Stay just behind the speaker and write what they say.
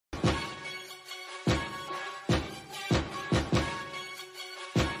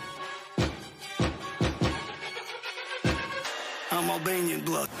Albanian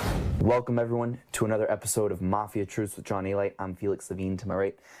blood. Welcome, everyone, to another episode of Mafia Truths with John Alite. I'm Felix Levine, to my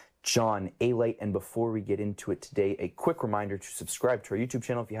right, John Alite. And before we get into it today, a quick reminder to subscribe to our YouTube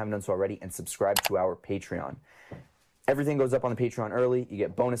channel if you haven't done so already, and subscribe to our Patreon. Everything goes up on the Patreon early. You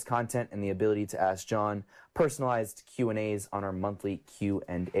get bonus content and the ability to ask John personalized Q&As on our monthly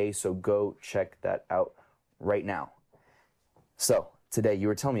Q&A. So go check that out right now. So today you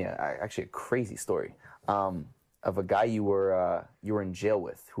were telling me actually a crazy story of a guy you were in jail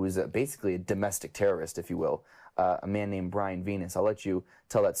with, who is basically a domestic terrorist, if you will, a man named Brian Venus. I'll let you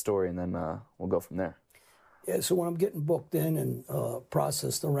tell that story, and then we'll go from there. Yeah, so when I'm getting booked in and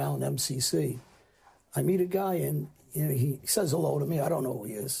processed around MCC, I meet a guy, and he says hello to me. I don't know who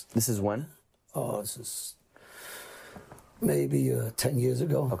he is. This is when? This is maybe 10 years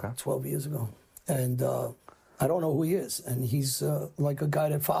ago, okay. 12 years ago. And I don't know who he is, and he's like a guy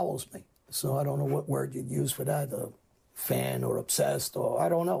that follows me. So I don't know what word you'd use for that, fan or obsessed, or I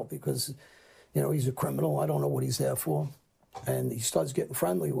don't know, because, he's a criminal. I don't know what he's there for. And he starts getting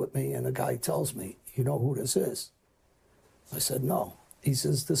friendly with me, and the guy tells me, you know who this is? I said, no. He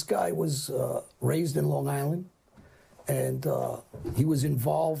says, this guy was raised in Long Island, and he was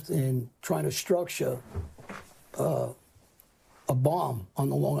involved in trying to structure a bomb on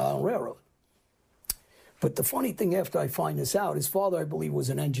the Long Island Railroad. But the funny thing, after I find this out, his father, I believe,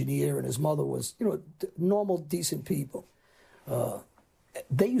 was an engineer, and his mother was, normal, decent people.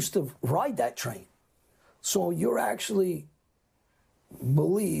 They used to ride that train. So you actually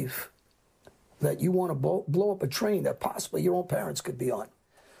believe that you want to blow up a train that possibly your own parents could be on.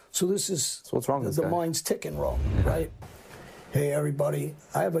 So this is... So what's wrong with this the guy? mind's ticking wrong, right? Hey, everybody,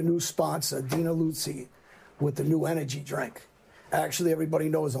 I have a new sponsor, Dina Luzzi, with the new energy drink. Actually, everybody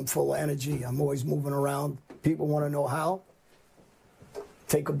knows I'm full of energy. I'm always moving around. People want to know how.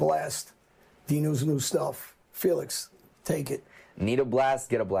 Take a blast. Dino's new stuff. Felix, take it. Need a blast?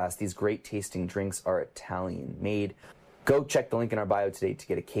 Get a blast. These great tasting drinks are Italian made. Go check the link in our bio today to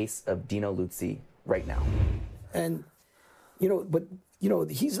get a case of Dino Luzzi right now. And,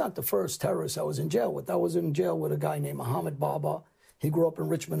 he's not the first terrorist I was in jail with. I was in jail with a guy named Mohammed Baba. He grew up in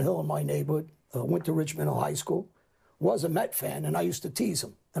Richmond Hill in my neighborhood, went to Richmond Hill High School. Was a Met fan, and I used to tease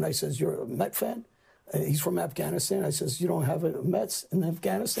him. And I says, you're a Met fan? And he's from Afghanistan. I says, you don't have a Mets in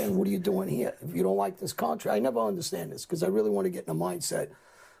Afghanistan? What are you doing here? If you don't like this country, I never understand this, because I really want to get in the mindset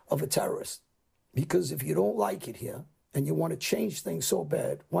of a terrorist. Because if you don't like it here, and you want to change things so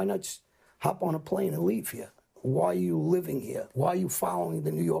bad, why not just hop on a plane and leave here? Why are you living here? Why are you following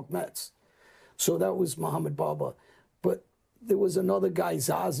the New York Mets? So that was Mohammed Baba. But there was another guy,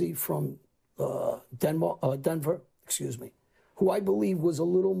 Zazi, from Denver, who I believe was a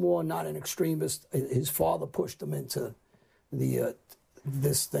little more not an extremist. His father pushed him into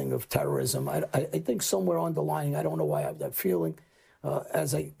this thing of terrorism. I think somewhere underlying, I don't know why I have that feeling.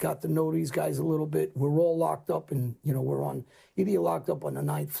 As I got to know these guys a little bit, we're all locked up, and we're on either you're locked up on the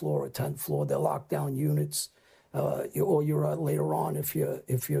 9th floor or 10th floor. They're locked down units, or you're later on if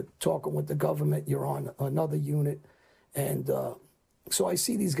you're talking with the government, you're on another unit, and so I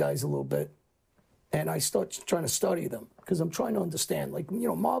see these guys a little bit. And I start trying to study them because I'm trying to understand. Like,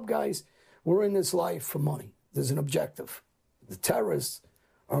 mob guys, we're in this life for money. There's an objective. The terrorists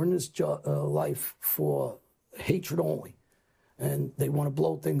are in this life for hatred only. And they want to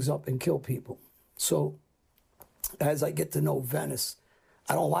blow things up and kill people. So as I get to know Venice,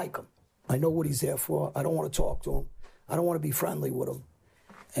 I don't like him. I know what he's there for. I don't want to talk to him. I don't want to be friendly with him.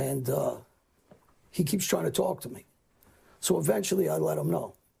 And he keeps trying to talk to me. So eventually I let him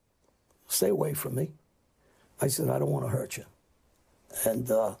know. Stay away from me. I said, I don't want to hurt you.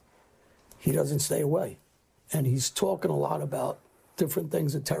 And he doesn't stay away. And he's talking a lot about different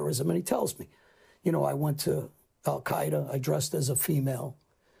things of terrorism. And he tells me, I went to Al-Qaeda. I dressed as a female.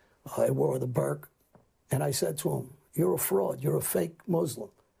 I wore the burqa. And I said to him, you're a fraud. You're a fake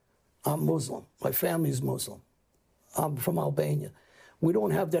Muslim. I'm Muslim. My family's Muslim. I'm from Albania. We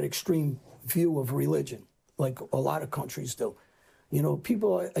don't have that extreme view of religion like a lot of countries do.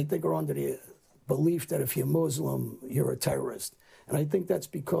 People, I think, are under the belief that if you're Muslim, you're a terrorist. And I think that's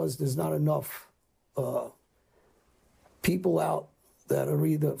because there's not enough people out that are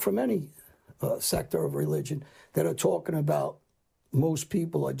either from any sector of religion that are talking about most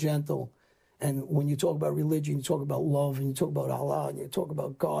people are gentle. And when you talk about religion, you talk about love, and you talk about Allah, and you talk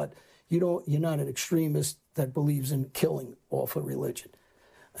about God. You're not an extremist that believes in killing off of religion.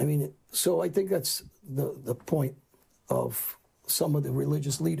 So I think that's the point of some of the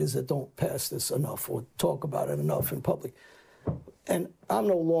religious leaders that don't pass this enough or talk about it enough in public. And I'm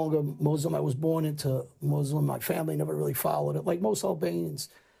no longer Muslim. I was born into Muslim. My family never really followed it. Like most Albanians,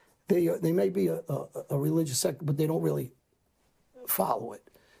 they may be a religious sect, but they don't really follow it.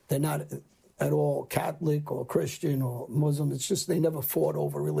 They're not at all Catholic or Christian or Muslim. It's just they never fought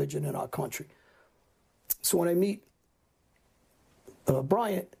over religion in our country. So when I meet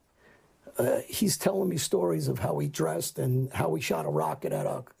Bryant, he's telling me stories of how he dressed and how he shot a rocket at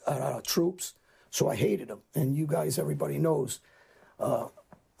our troops. So I hated him. And you guys, everybody knows,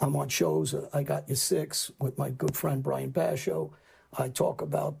 I'm on shows. I Got You Six with my good friend Brian Basho. I talk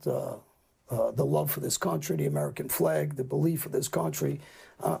about the love for this country, the American flag, the belief for this country.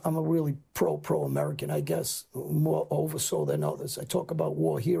 I'm a really pro-American, I guess, more over so than others. I talk about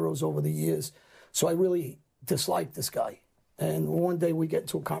war heroes over the years. So I really dislike this guy. And one day we get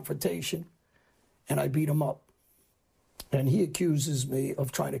into a confrontation, and I beat him up. And he accuses me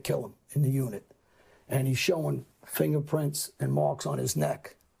of trying to kill him in the unit. And he's showing fingerprints and marks on his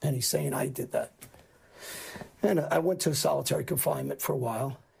neck, and he's saying I did that. And I went to solitary confinement for a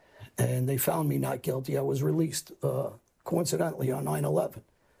while, and they found me not guilty. I was released, coincidentally, on 9/11.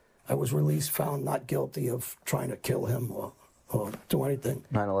 I was released, found not guilty of trying to kill him or do anything.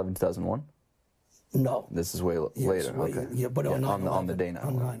 9/11, 2001? No. This is way later. Okay. Yeah, but on the day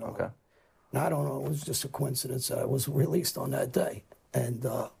 9/11. Okay. Now, I don't know. It was just a coincidence that I was released on that day. And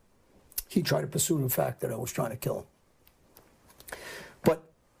he tried to pursue the fact that I was trying to kill him. But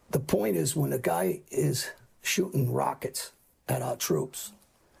the point is, when a guy is shooting rockets at our troops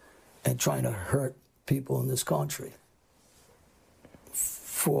and trying to hurt people in this country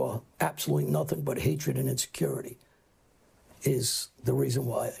for absolutely nothing but hatred and insecurity, is the reason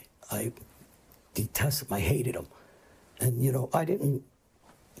why I detested him. I hated him. And, you know, I didn't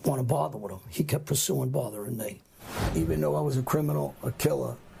want to bother with him. He kept bothering me. Even though I was a criminal, a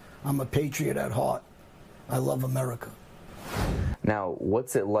killer, I'm a patriot at heart. I love America. Now,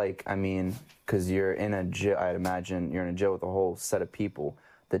 what's it like? I mean, because you're in a jail, I'd imagine you're in a jail with a whole set of people.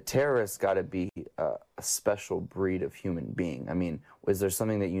 The terrorists got to be a special breed of human being. I mean, was there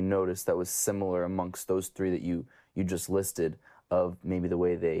something that you noticed that was similar amongst those three that you just listed, of maybe the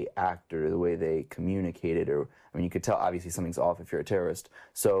way they acted or the way they communicated? Or, I mean, you could tell obviously something's off if you're a terrorist.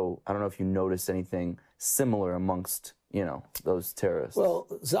 So I don't know if you noticed anything similar amongst, you know, those terrorists. Well,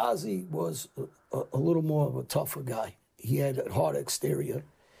 Zazi was a little more of a tougher guy. He had a hard exterior.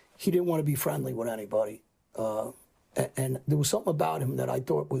 He didn't want to be friendly with anybody. And there was something about him that I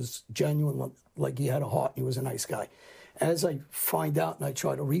thought was genuine, like he had a heart, he was a nice guy. As I find out and I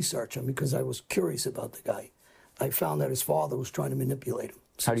try to research him, because I was curious about the guy, I found that his father was trying to manipulate him.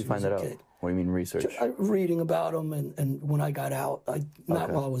 How do you find that out? What do you mean research? Reading about him, and when I got out,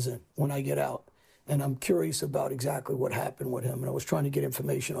 not while I was in, when I get out. And I'm curious about exactly what happened with him. And I was trying to get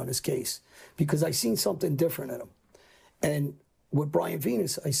information on his case because I seen something different in him. And with Brian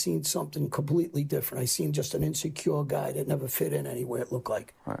Venus, I seen something completely different. I seen just an insecure guy that never fit in anywhere, it looked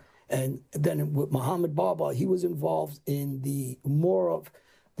like. Right. And then with Mohammed Baba, he was involved in the more of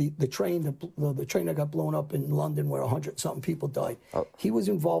the train that got blown up in London where 100-something people died. Oh. He was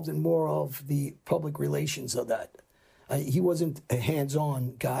involved in more of the public relations of that. He wasn't a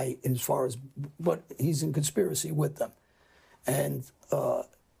hands-on guy as far as, but he's in conspiracy with them. And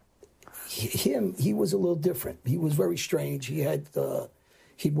he was a little different. He was very strange.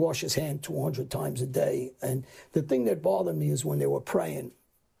 He'd wash his hand 200 times a day. And the thing that bothered me is when they were praying,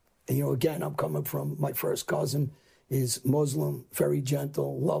 and, you know, again, I'm coming from my first cousin is Muslim, very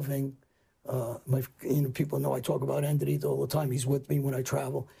gentle, loving. People know I talk about Endrit all the time. He's with me when I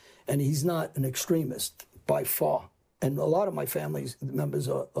travel. And he's not an extremist by far. And a lot of my family members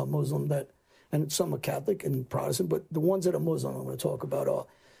are Muslim, and some are Catholic and Protestant, but the ones that are Muslim I'm going to talk about are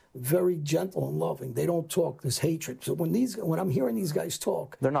very gentle and loving. They don't talk this hatred. So when I'm hearing these guys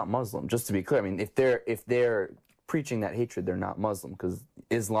talk, they're not Muslim. Just to be clear, I mean, if they're preaching that hatred, they're not Muslim, because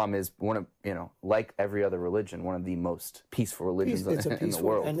Islam is one of, you know, like every other religion, one of the most peaceful religions in the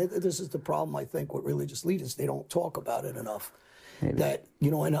world. And this is the problem, I think, with religious leaders. They don't talk about it enough. Maybe. That,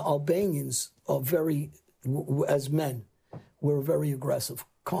 you know, and Albanians are very, as men, we're a very aggressive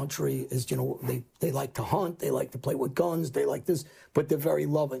country. As you know, they like to hunt, they like to play with guns, they like this, but they're very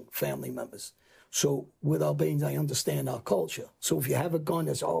loving family members. So with Albanians, I understand our culture. So if you have a gun,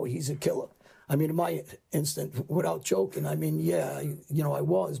 it's, oh, he's a killer. I mean, in my instant, without joking, I mean, yeah, you know, I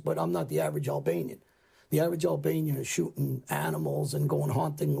was, but I'm not the average Albanian. The average Albanian is shooting animals and going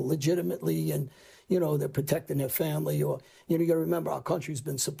hunting legitimately, and, you know, they're protecting their family. Or, you know, you got to remember, our country's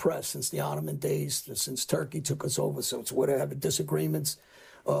been suppressed since the Ottoman days, since Turkey took us over. So it's where they have disagreements,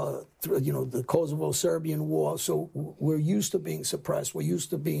 you know, the Kosovo-Serbian war. So we're used to being suppressed. We're used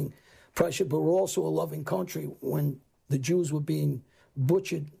to being pressured, but we're also a loving country. When the Jews were being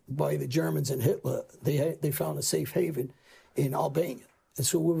butchered by the Germans and Hitler, they found a safe haven in Albania. And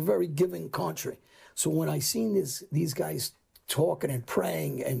so we're a very giving country. So when I seen these guys talking and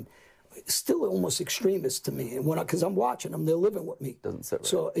praying and still almost extremist to me. And because I'm watching them, they're living with me. Doesn't sit right.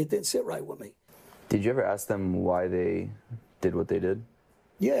 So it didn't sit right with me. Did you ever ask them why they did what they did?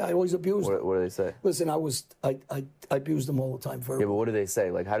 Yeah, I always abused them. What do they say? Listen, I abused them all the time. Yeah, but what do they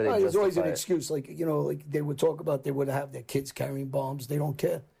say? Like, how do they justify There's always an it? excuse. Like, like they would talk about they would have their kids carrying bombs. They don't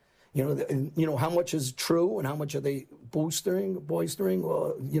care. How much is true and how much are they boistering,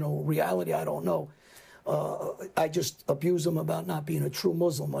 or, reality, I don't know. I just abuse them about not being a true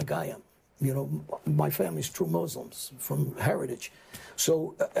Muslim like I am. My family's true Muslims from heritage.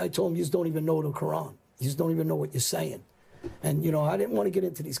 So I told them, you just don't even know the Quran. You just don't even know what you're saying. And, I didn't want to get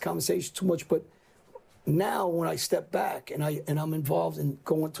into these conversations too much, but now when I step back and I'm involved in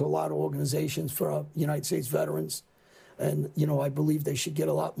going to a lot of organizations for United States veterans, and, I believe they should get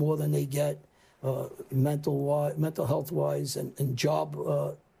a lot more than they get, mental health wise and job,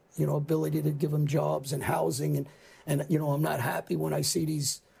 ability to give them jobs and housing. And I'm not happy when I see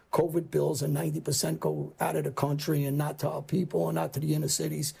these COVID bills and 90% go out of the country and not to our people and not to the inner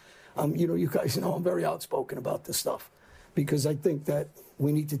cities. You guys know I'm very outspoken about this stuff because I think that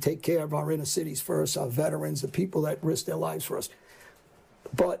we need to take care of our inner cities first, our veterans, the people that risk their lives for us.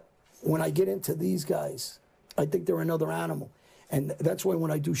 But when I get into these guys, I think they're another animal. And that's why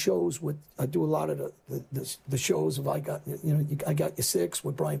when I do shows I do a lot of the shows of I Got Your Six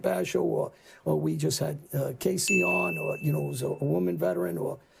with Brian Basho, or we just had Casey on, or, it was a woman veteran,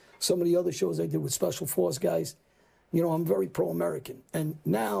 or some of the other shows I did with Special Force guys. I'm very pro-American. And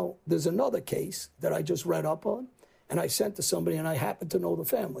now there's another case that I just read up on, and I sent to somebody, and I happen to know the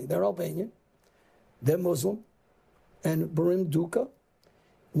family. They're Albanian, they're Muslim, and Barim Duka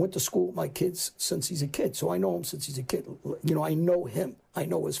went to school with my kids since he's a kid. So I know him since he's a kid. I know him. I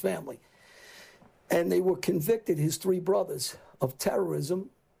know his family. And they were convicted, his three brothers, of terrorism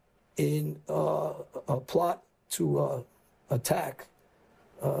in a plot to attack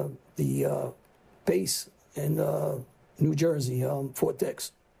the base in New Jersey, Fort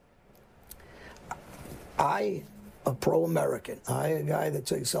Dix. I, a pro-American, a guy that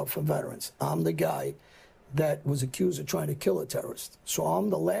takes up for veterans, I'm the guy that was accused of trying to kill a terrorist. So I'm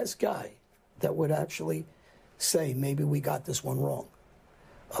the last guy that would actually say, maybe we got this one wrong.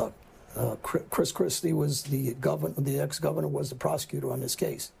 Chris Christie was the governor, the ex-governor was the prosecutor on this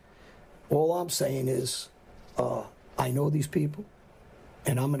case. All I'm saying is, I know these people,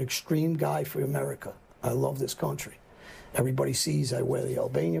 and I'm an extreme guy for America. I love this country. Everybody sees I wear the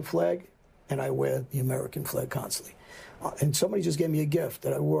Albanian flag, and I wear the American flag constantly. And somebody just gave me a gift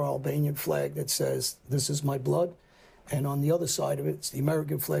that I wore an Albanian flag that says, this is my blood. And on the other side of it, it's the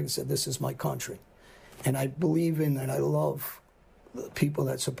American flag that said, this is my country. And I believe in and I love the people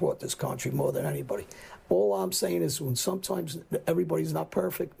that support this country more than anybody. All I'm saying is when sometimes everybody's not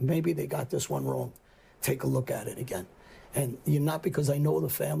perfect, maybe they got this one wrong. Take a look at it again. And not because I know the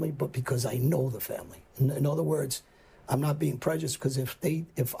family, but because I know the family. In other words, I'm not being prejudiced because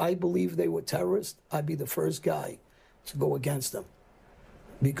if I believe they were terrorists, I'd be the first guy to go against them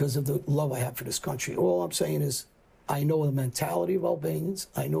because of the love I have for this country. All I'm saying is I know the mentality of Albanians.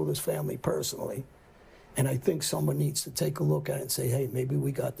 I know this family personally. And I think someone needs to take a look at it and say, hey, maybe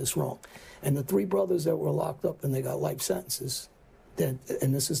we got this wrong. And the three brothers that were locked up and they got life sentences, and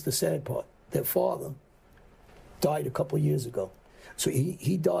this is the sad part, their father died a couple of years ago. So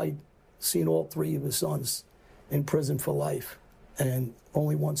he died seeing all three of his sons in prison for life. And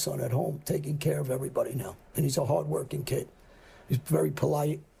only one son at home, taking care of everybody now. And he's a hardworking kid. He's very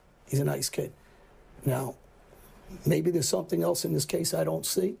polite. He's a nice kid. Now, maybe there's something else in this case I don't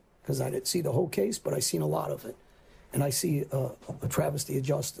see, because I didn't see the whole case, but I've seen a lot of it. And I see a travesty of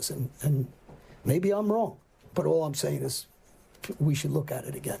justice, and maybe I'm wrong. But all I'm saying is we should look at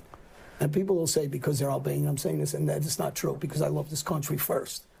it again. And people will say because they're Albanian, I'm saying this, and that is not true, because I love this country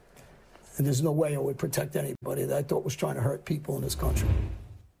first. And there's no way I would protect anybody that I thought was trying to hurt people in this country.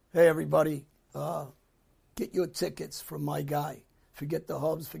 Hey, everybody, get your tickets from my guy. Forget the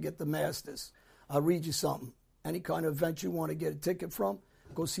hubs, forget the masters. I'll read you something. Any kind of event you want to get a ticket from,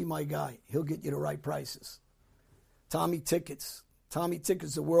 go see my guy. He'll get you the right prices. Tommy Tickets. Tommy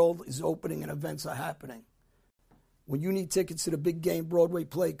Tickets, the world is opening and events are happening. When you need tickets to the big game Broadway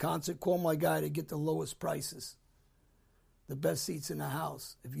play concert, call my guy to get the lowest prices. The best seats in the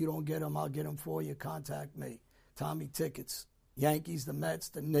house. If you don't get them, I'll get them for you. Contact me. Tommy Tickets. Yankees, the Mets,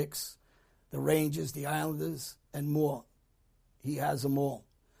 the Knicks, the Rangers, the Islanders, and more. He has them all.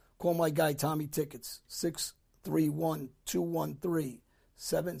 Call my guy, Tommy Tickets,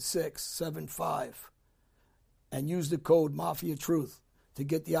 631-213-7675. And use the code Mafia Truth to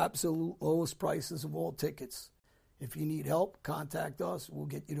get the absolute lowest prices of all tickets. If you need help, contact us. We'll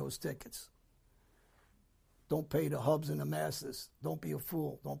get you those tickets. Don't pay the hubs and the masters. Don't be a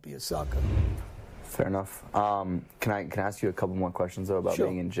fool. Don't be a sucker. Fair enough. Can I ask you a couple more questions though about Sure.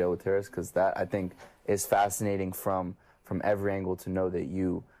 being in jail with terrorists? Because that I think is fascinating from every angle to know that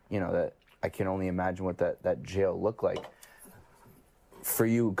you know that I can only imagine what that jail looked like. For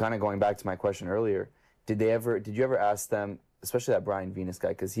you, kind of going back to my question earlier, did you ever ask them, especially that Brian Venus guy,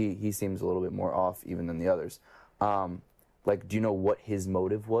 because he seems a little bit more off even than the others. Like, do you know what his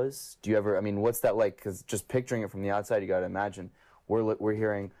motive was? Do you ever? I mean, what's that like? Because just picturing it from the outside, you got to imagine we're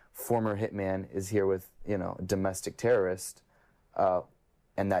hearing former hitman is here with a domestic terrorist,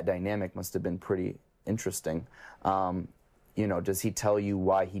 and that dynamic must have been pretty interesting. Does he tell you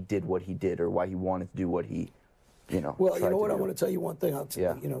why he did what he did or why he wanted to do what he, Well, tried to what? do? I want to tell you one thing.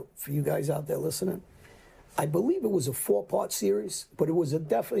 For you guys out there listening, I believe it was a 4-part series, but it was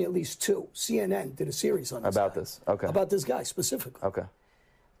definitely at least 2. CNN did a series on this About guy. this. Okay. About this guy specifically. Okay.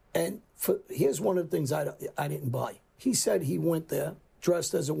 And here's one of the things I didn't buy. He said he went there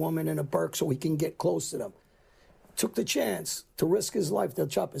dressed as a woman in a burqa so he can get close to them. Took the chance to risk his life. They'll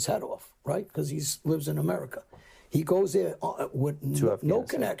chop his head off, right? Because he lives in America. He goes there with no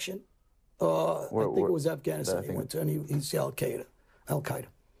connection. I think it was Afghanistan he went to, and he's Al-Qaeda.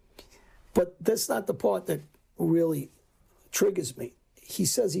 But that's not the part that really triggers me. He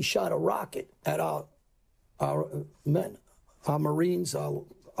says he shot a rocket at our men, our Marines,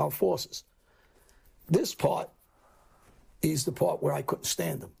 our forces. This part is the part where I couldn't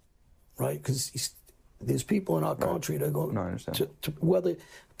stand him, right? Because there's people in our country that are going to whether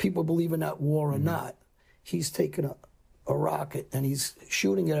people believe in that war or not, he's taken a rocket and he's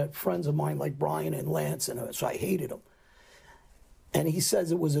shooting it at friends of mine like Brian and Lance, and so I hated him. And he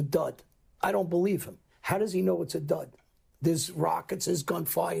says it was a dud. I don't believe him. How does he know it's a dud? There's rockets, there's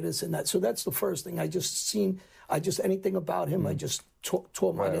gunfire, this and that. So that's the first thing. Anything about him, I just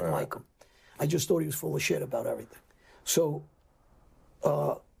told him I didn't like him. I just thought he was full of shit about everything. So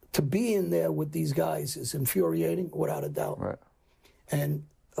to be in there with these guys is infuriating, without a doubt. Right. And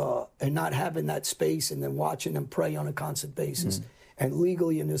not having that space and then watching them pray on a constant basis. And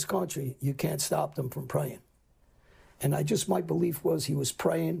legally in this country, you can't stop them from praying. And my belief was he was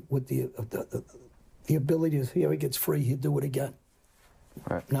praying with the ability to, here he gets free, he'd do it again.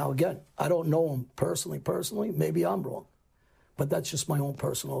 Right. Now, again, I don't know him personally, maybe I'm wrong. But that's just my own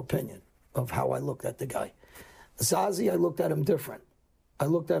personal opinion of how I looked at the guy. Zazi, I looked at him different. I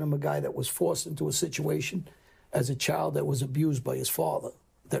looked at him a guy that was forced into a situation as a child that was abused by his father,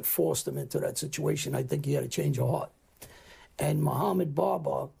 that forced him into that situation. I think he had a change of heart. And Mohammed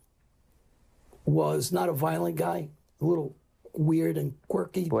Baba was not a violent guy, a little weird and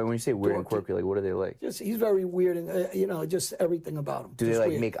quirky. Boy, when you say weird and quirky, like what are they like? He's very weird and just everything about him. Do they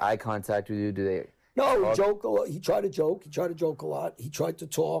like make eye contact with you? Do they? No, he joke a lot. He tried to joke. He tried to joke a lot. He tried to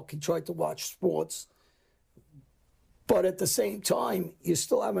talk. He tried to watch sports. But at the same time, you're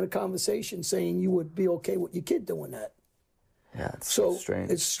still having a conversation saying you would be okay with your kid doing that. Yeah, it's so strange.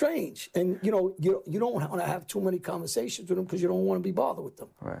 It's strange. And, you don't want to have too many conversations with them because you don't want to be bothered with them.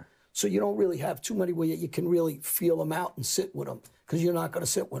 Right. So you don't really have too many where you can really feel them out and sit with them because you're not going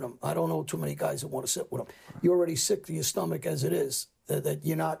to sit with them. I don't know too many guys that want to sit with them. You're already sick to your stomach as it is, that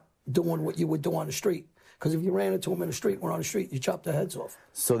you're not doing what you would do on the street. Because if you ran into them in the street, went on the street, you chop their heads off.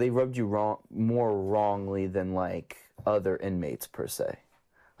 So they rubbed you more wrongly than like other inmates per se,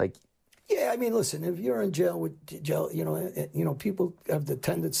 like. Yeah, I mean, listen. If you're in jail people have the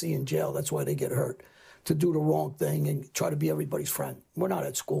tendency in jail. That's why they get hurt, to do the wrong thing and try to be everybody's friend. We're not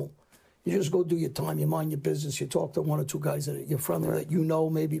at school. You just go do your time. You mind your business. You talk to one or two guys that you're friendly that you know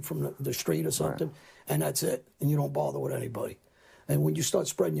maybe from the street or something, and that's it. And you don't bother with anybody. And when you start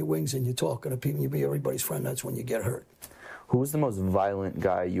spreading your wings and you're talking to people, you be everybody's friend. That's when you get hurt. Who was the most violent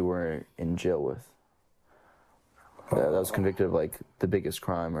guy you were in jail with? That was convicted of like the biggest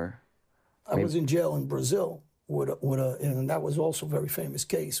crime, or? I was in jail in Brazil and that was also a very famous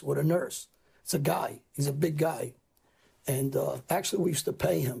case with a nurse. It's a guy. He's a big guy. And actually, we used to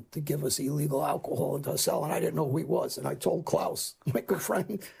pay him to give us illegal alcohol into our cell, and I didn't know who he was. And I told Klaus, my good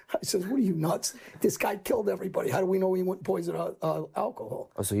friend, I said, what are you, nuts? This guy killed everybody. How do we know he wouldn't poison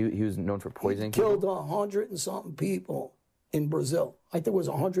alcohol? Oh, so he was known for poisoning He people? killed 100 and something people in Brazil. I think it was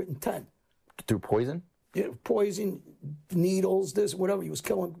 110. Through poison? Yeah, poison, needles, this, whatever. He was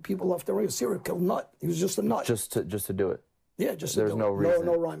killing people left and right. He was a serial killer nut. He was just a nut. Just to do it? Yeah, just There's no reason?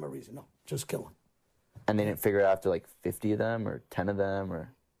 No rhyme or reason, no. Just killing. And they didn't figure it out after like 50 of them or 10 of them,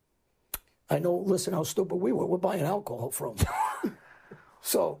 or? I know, listen how stupid we were. We're buying alcohol from them.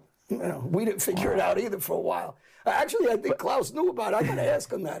 So, we didn't figure it out either for a while. Actually, I think Klaus knew about it. I got to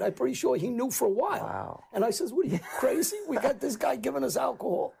ask him that. I'm pretty sure he knew for a while. Wow. And I says, what are you, crazy? We got this guy giving us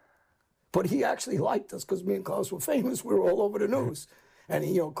alcohol. But he actually liked us because me and Klaus were famous. We were all over the news. And,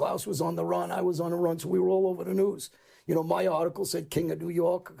 Klaus was on the run. I was on the run, so we were all over the news. My article said King of New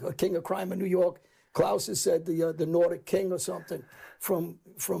York, King of Crime in New York. Klaus has said the Nordic King or something from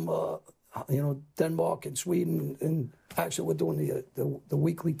Denmark and Sweden. And actually, we're doing the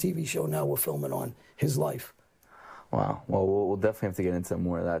weekly TV show now. We're filming on his life. Wow. Well, we'll definitely have to get into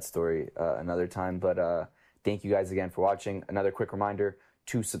more of that story another time. But thank you guys again for watching. Another quick reminder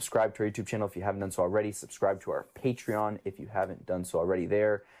to subscribe to our YouTube channel if you haven't done so already. Subscribe to our Patreon if you haven't done so already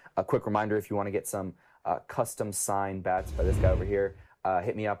there. A quick reminder, if you want to get some custom signed bats by this guy over here,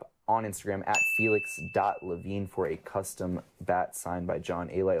 hit me up on Instagram at felix.levine for a custom bat signed by John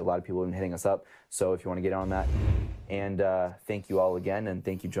Alite. A lot of people have been hitting us up, so if you want to get on that. And thank you all again, and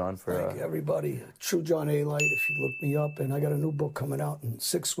thank you, John, for... Thank you, everybody. True John Alite, if you look me up. And I got a new book coming out in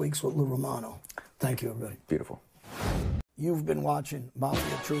 6 weeks with Lou Romano. Thank you, everybody. Beautiful. You've been watching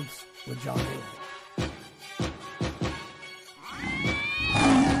Mafia Truths with John Alite.